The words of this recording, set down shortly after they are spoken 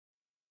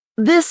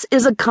This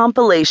is a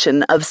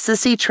compilation of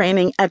sissy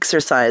training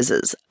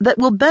exercises that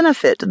will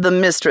benefit the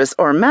mistress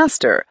or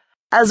master,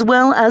 as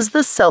well as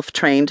the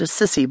self-trained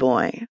sissy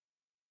boy.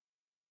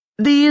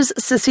 These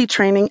sissy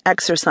training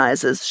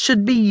exercises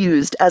should be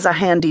used as a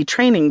handy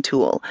training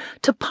tool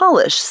to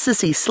polish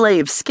sissy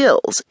slave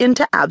skills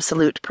into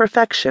absolute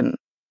perfection.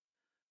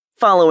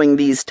 Following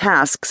these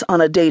tasks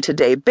on a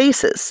day-to-day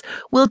basis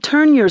will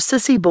turn your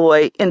sissy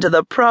boy into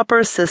the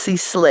proper sissy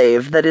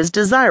slave that is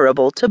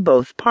desirable to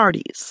both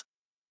parties.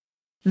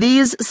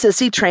 These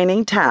sissy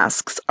training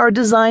tasks are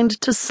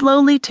designed to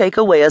slowly take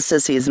away a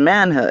sissy's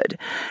manhood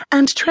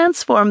and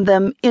transform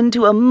them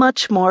into a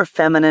much more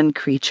feminine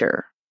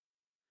creature.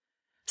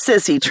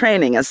 Sissy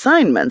training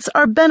assignments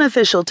are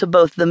beneficial to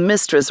both the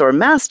mistress or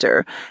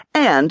master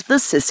and the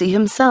sissy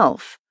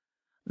himself.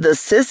 The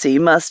sissy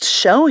must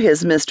show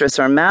his mistress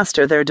or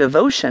master their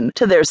devotion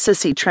to their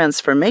sissy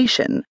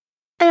transformation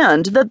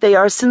and that they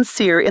are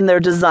sincere in their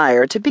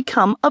desire to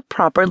become a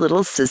proper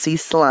little sissy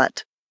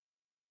slut.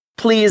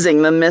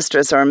 Pleasing the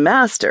mistress or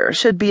master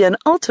should be an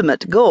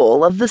ultimate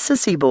goal of the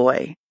sissy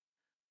boy.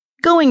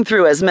 Going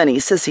through as many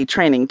sissy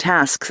training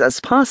tasks as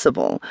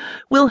possible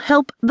will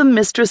help the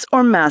mistress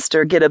or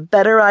master get a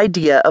better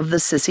idea of the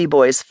sissy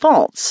boy's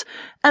faults,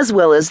 as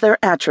well as their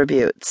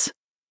attributes.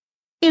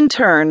 In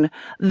turn,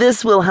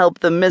 this will help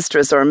the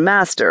mistress or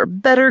master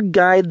better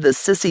guide the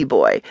sissy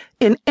boy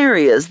in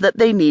areas that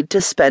they need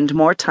to spend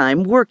more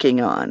time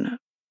working on.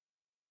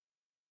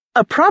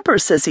 A proper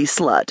sissy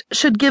slut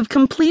should give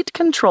complete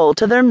control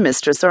to their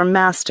mistress or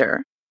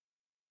master.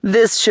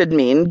 This should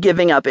mean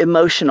giving up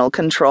emotional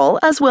control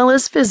as well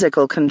as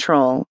physical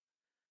control.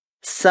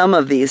 Some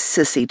of these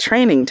sissy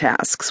training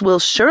tasks will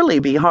surely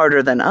be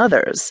harder than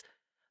others,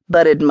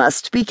 but it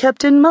must be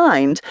kept in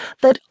mind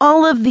that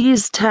all of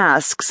these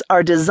tasks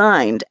are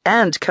designed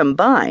and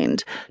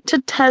combined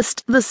to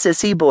test the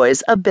sissy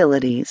boy's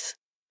abilities.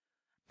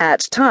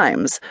 At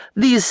times,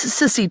 these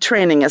sissy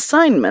training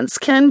assignments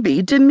can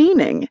be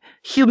demeaning,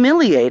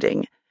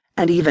 humiliating,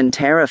 and even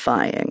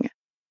terrifying.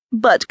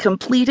 But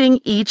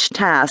completing each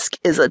task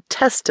is a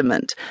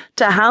testament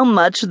to how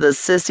much the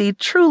sissy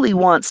truly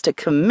wants to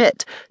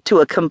commit to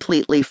a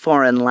completely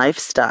foreign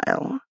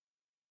lifestyle.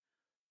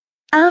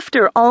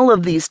 After all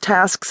of these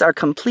tasks are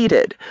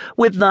completed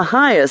with the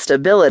highest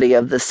ability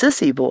of the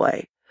sissy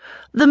boy,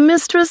 the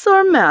mistress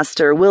or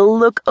master will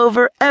look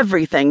over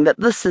everything that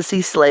the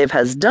sissy slave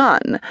has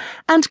done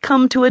and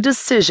come to a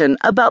decision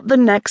about the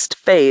next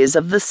phase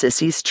of the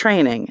sissy's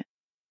training.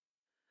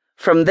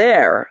 From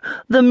there,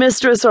 the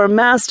mistress or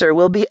master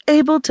will be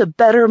able to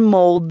better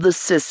mold the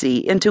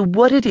sissy into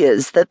what it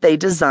is that they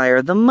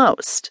desire the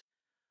most: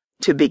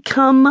 to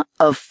become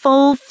a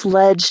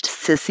full-fledged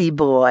sissy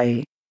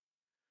boy.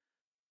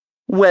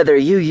 Whether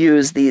you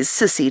use these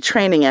sissy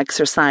training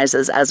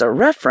exercises as a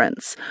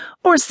reference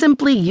or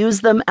simply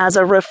use them as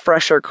a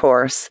refresher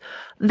course,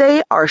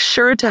 they are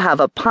sure to have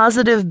a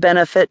positive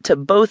benefit to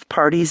both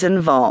parties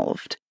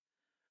involved.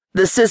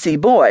 The sissy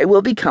boy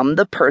will become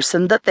the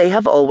person that they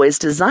have always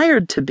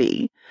desired to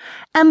be,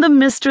 and the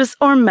mistress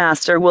or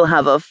master will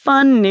have a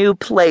fun new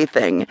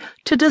plaything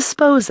to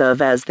dispose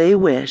of as they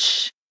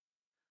wish.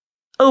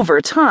 Over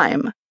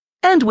time,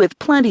 and with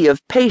plenty of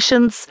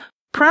patience,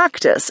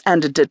 practice,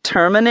 and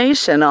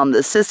determination on the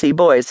sissy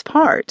boy's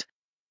part,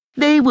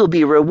 they will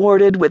be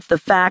rewarded with the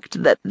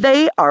fact that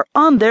they are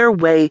on their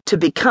way to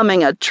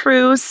becoming a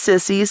true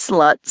sissy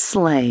slut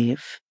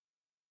slave.